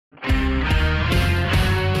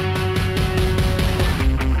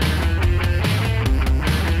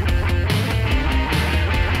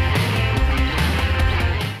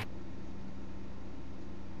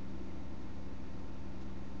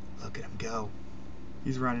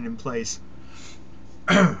He's running in place.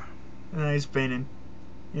 He's spinning.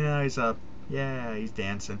 You know, he's up. Yeah, he's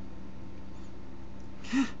dancing.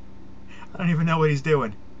 I don't even know what he's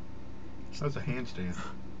doing. That's a handstand.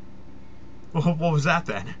 What was that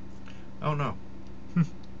then? Oh no.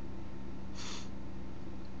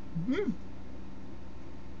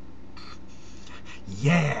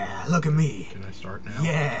 Yeah, look at me. Can I start now?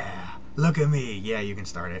 Yeah, look at me. Yeah, you can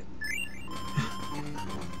start it.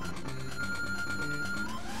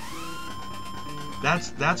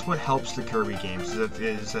 That's what helps the Kirby games.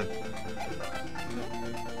 Is that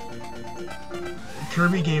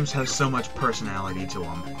Kirby games have so much personality to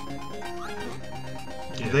them.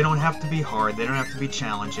 Yeah. They don't have to be hard. They don't have to be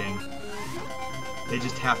challenging. They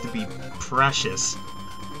just have to be precious.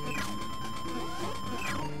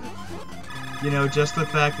 You know, just the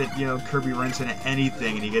fact that, you know, Kirby runs into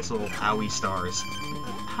anything and he gets little owie stars.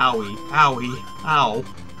 Owie, owie, ow.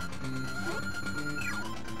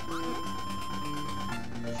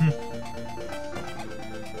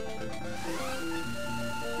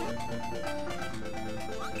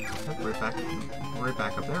 Right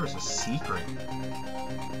back up there is a secret.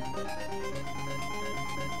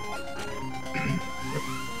 Yep,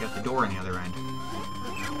 got the door on the other end.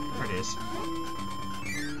 There it is.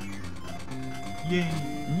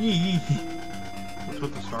 Yay! What's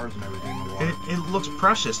with the stars and everything in the water? It looks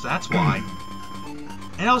precious, that's why.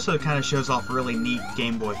 And also it kind of shows off a really neat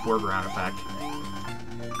Game Boy foreground effect.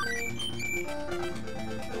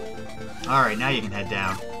 Alright, now you can head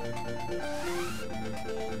down.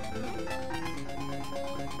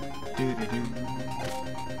 Doo-doo-doo.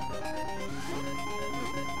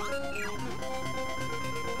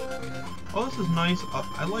 Oh, this is nice.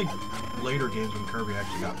 I like later games when Kirby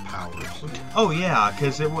actually got powers. Oh yeah,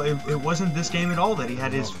 because it wasn't this game at all that he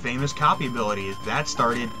had his famous copy ability. That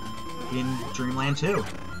started in Dreamland 2.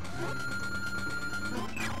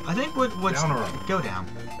 I think what's... Down or up? Go down.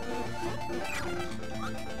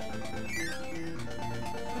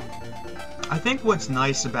 I think what's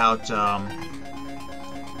nice about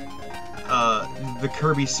the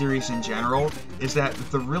Kirby series in general is that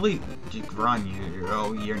the really... You run,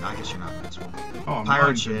 I guess you're not invincible. Oh, I'm Pirate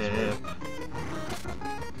not ship. invincible.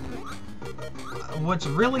 What's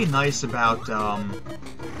really nice about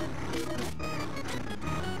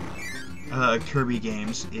Kirby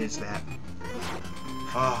games is that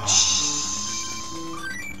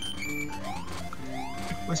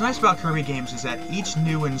what's nice about Kirby games is that each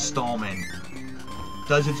new installment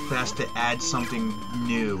does its best to add something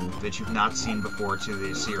new that you've not seen before to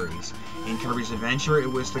the series. In Kirby's Adventure, it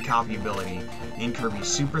was the copy ability. In Kirby's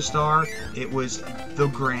Superstar, it was the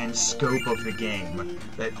grand scope of the game.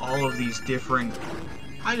 That all of these different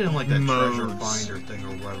I didn't like that treasure modes. finder thing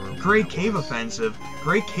or whatever. Great Cave Offensive.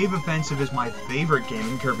 Great Cave Offensive is my favorite game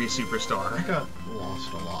in Kirby I Superstar. got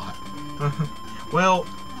lost a lot. Well,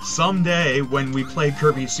 someday when we play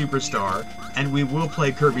Kirby Superstar, and we will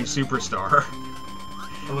play Kirby Superstar,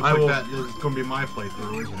 It looks like that is going to be my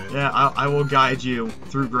playthrough, isn't it? yeah, I will guide you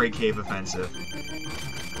through Great Cave Offensive.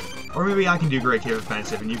 Or maybe I can do Great Cave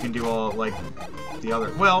Offensive and you can do all, like, the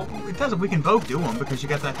other... Well, it doesn't. We can both do them because you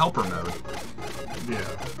got that helper mode. Yeah.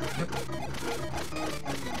 Yep.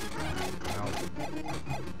 Now,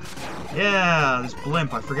 Yeah, this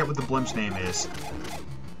blimp. I forget what the blimp's name is.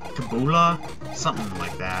 Kabula? Something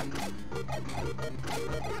like that.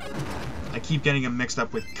 I keep getting him mixed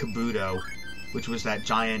up with Kabuto, which was that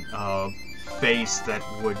giant face that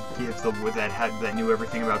would give that knew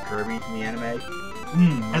everything about Kirby in the anime.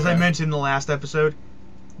 As I mentioned in the last episode,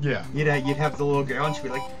 yeah. you'd have the little girl and she'd be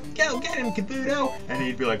like, "Go get him, Kabuto!" And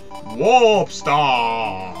he'd be like, "Warp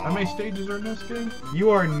Star!" How many stages are in this game? You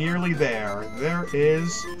are nearly there. There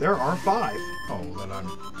are 5. Oh, then I'm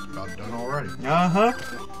about done already. Uh-huh.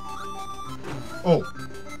 Oh.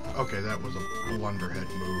 Okay, that was a blunderhead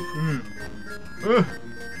move.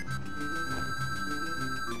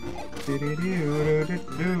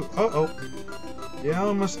 Uh-oh. Yeah,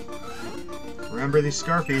 almost. Remember these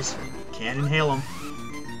Scarfies. Can't inhale them.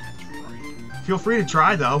 Feel free to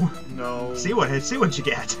try, though. No. See what you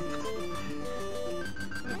get.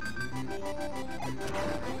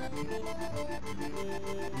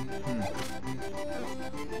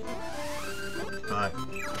 But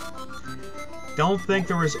don't think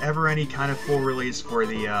there was ever any kind of full release for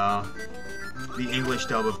the English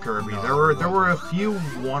dub of Kirby. No, there were a few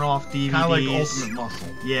one-off DVDs. Kind of like Ultimate Muscle.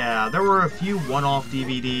 Yeah, there were a few one-off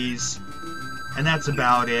DVDs, and that's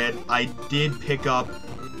about it. I did pick up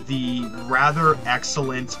the rather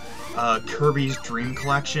excellent Kirby's Dream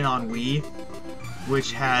Collection on Wii,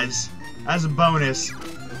 which has, as a bonus,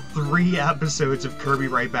 3 episodes of Kirby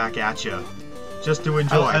Right Back at Ya. just to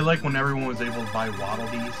enjoy. I like when everyone was able to buy Waddle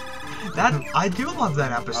Dees. That I do love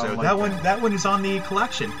that episode. like that one is on the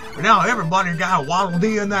collection. But now everybody got a Waddle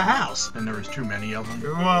Dee in the house. And there was too many of them.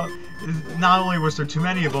 Well, not only was there too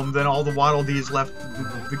many of them, then all the Waddle Dees left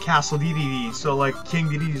the Castle DDD. So like King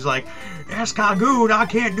DDD's like, "Yes, Kagoon, I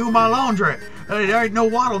can't do my laundry. There ain't no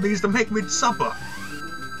Waddle Dees to make me supper."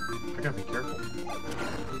 I gotta be careful.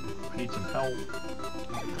 I need some help.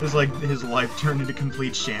 It's like his life turned into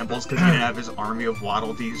complete shambles because he didn't have his army of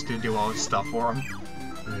Waddle Dees to do all his stuff for him.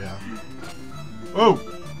 Yeah. Oh!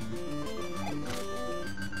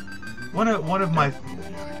 One of my,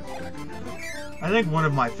 I think one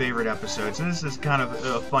of my favorite episodes, and this is kind of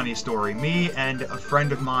a funny story. Me and a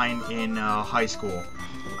friend of mine in high school,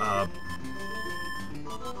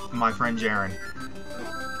 my friend Jaren,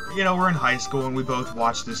 you know, we're in high school and we both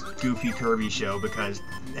watched this goofy Kirby show because,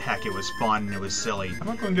 heck, it was fun and it was silly. I'm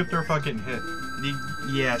not going to get there without getting hit.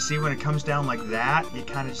 Yeah, see, when it comes down like that, you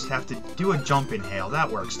kind of just have to do a jump inhale.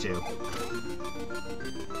 That works too.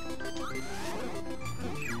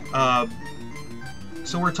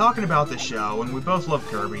 So we're talking about the show, and we both love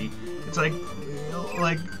Kirby. It's like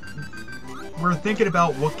we're thinking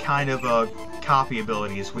about what kind of copy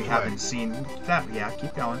abilities we haven't seen. That yeah,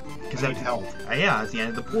 keep going. Because need help. Yeah, at the end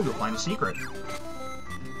of the pool, you'll find a secret.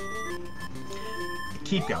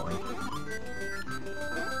 Keep going.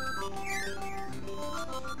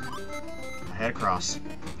 Head across.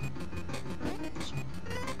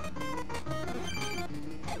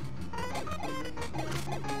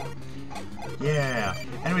 Yeah.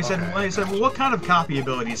 And we said, well, what kind of copy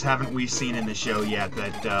abilities haven't we seen in the show yet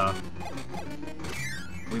that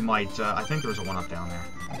we might? I think there was a one up down there.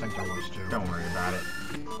 I think there was too. Don't worry about it.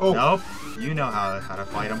 Oh. Nope. You know how to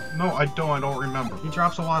fight him. No, I don't. I don't remember. He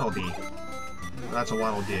drops a Waddle Dee. That's a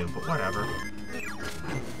Waddle Doo, but whatever.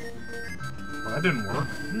 Well, that didn't work.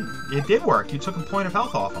 It did work. You took a point of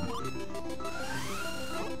health off him.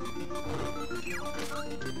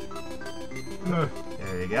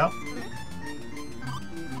 There you go.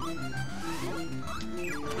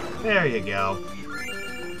 There you go.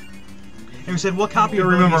 And we said, what copy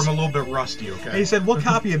abilities... Remember, I'm a little bit rusty, okay? And he said, what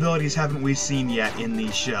copy abilities haven't we seen yet in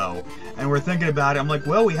the show? And we're thinking about it. I'm like,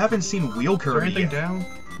 well, we haven't seen Wheel Kirby Is there anything down?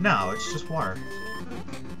 No, it's just water.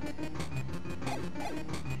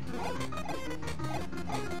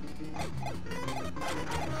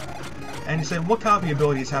 And he said, what copy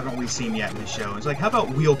abilities haven't we seen yet in the show? And it's like, how about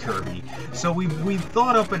Wheel Kirby? So we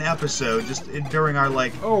thought up an episode just during our,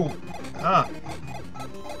 like,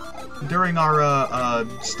 during our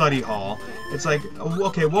study hall. It's like,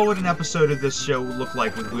 okay, what would an episode of this show look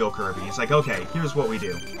like with Wheel Kirby? It's like, okay, here's what we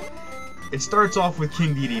do. It starts off with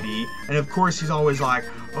King DDD, and of course he's always like,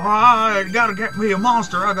 oh, I gotta get me a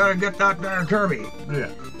monster, I gotta get that there Kirby. Yeah.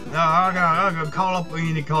 No, I gotta call up,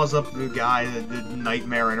 and he calls up the guy, the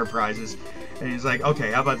Nightmare Enterprises, and he's like,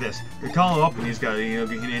 okay, how about this? We call him up, and he's got, you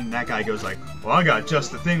know, and that guy goes like, well, I got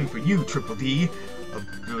just the thing for you, Triple D.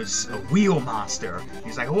 It was a wheel monster.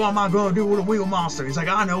 He's like, what am I gonna do with a wheel monster? He's like,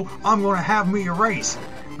 I know, I'm gonna have me a race.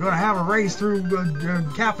 I'm gonna have a race through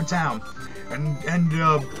Kappa Town, and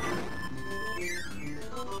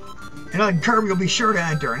Kirby will be sure to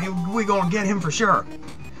enter, and we're gonna get him for sure.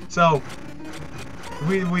 So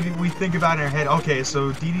we think about it in our head. Okay,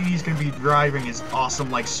 so DDD's gonna be driving his awesome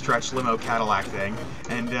like stretch limo Cadillac thing,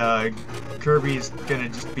 and Kirby's gonna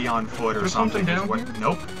just be on foot or something. Down here?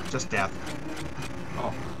 Nope, just death.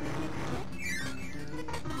 Oh.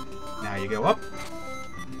 Now you go up.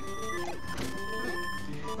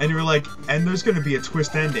 And you're like, and there's gonna be a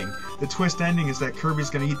twist ending. The twist ending is that Kirby's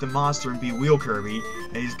gonna eat the monster and be Wheel Kirby,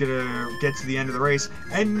 and he's gonna get to the end of the race,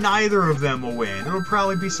 and neither of them will win. It'll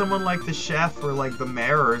probably be someone like the chef or like the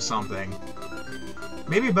mayor or something.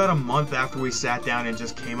 Maybe about a month after we sat down and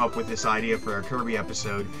just came up with this idea for a Kirby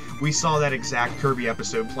episode, we saw that exact Kirby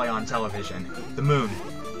episode play on television. The moon.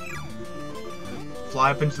 Fly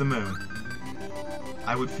up into the moon.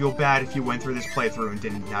 I would feel bad if you went through this playthrough and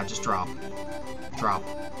didn't. Now just drop. Drop.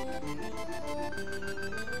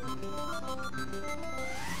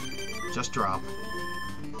 Just drop.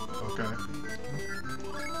 Okay.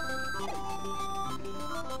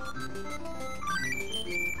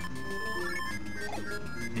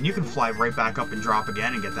 And you can fly right back up and drop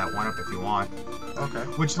again and get that one up if you want. Okay.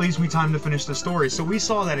 Which leaves me time to finish the story. So we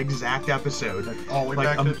saw that exact episode. All the way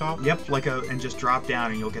back to the top? Yep, and just drop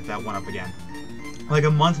down and you'll get that one up again. Like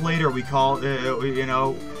a month later, we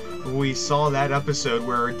we saw that episode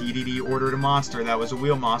where DDD ordered a monster that was a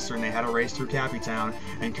wheel monster, and they had a race through Cappy Town,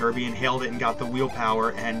 and Kirby inhaled it and got the wheel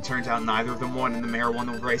power, and it turns out neither of them won, and the mayor won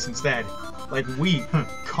the race instead. Like, we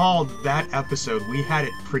called that episode. We had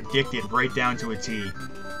it predicted right down to a T.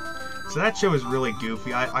 So that show is really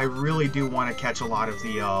goofy. I really do want to catch a lot of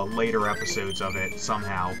the later episodes of it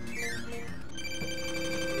somehow.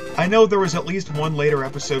 I know there was at least one later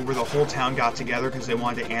episode where the whole town got together because they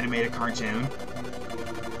wanted to animate a cartoon.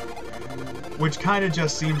 Which kind of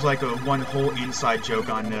just seems like one whole inside joke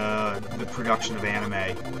on the production of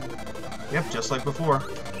anime. Yep, just like before.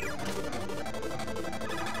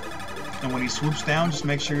 And when he swoops down, just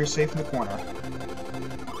make sure you're safe in the corner.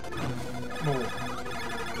 Oh.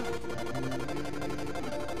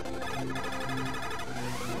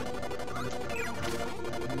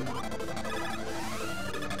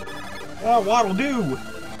 Oh, what'll do?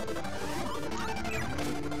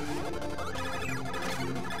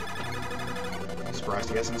 Surprised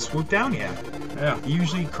he hasn't swooped down yet. Yeah.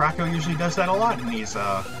 Krako usually does that a lot in these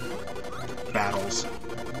battles.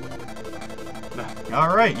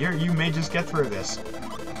 Alright, you may just get through this.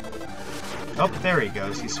 Oh, there he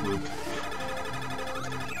goes. He swooped.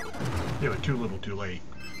 Yeah, but too little, too late.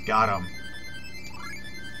 Got him.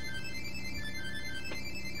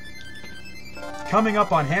 Coming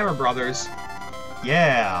up on Hammer Brothers.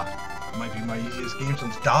 Yeah. Might be my easiest game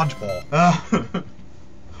since Dodgeball.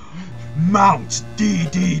 Mount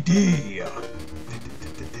DDD.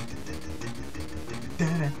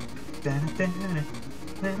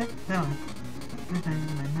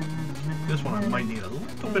 This one I might need a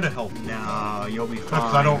little bit of help. No, you'll be fine.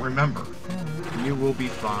 Because I don't remember. You will be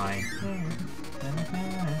fine.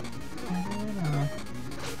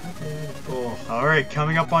 Oh. Alright,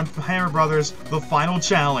 coming up on Hammer Brothers, the final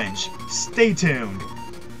challenge. Stay tuned.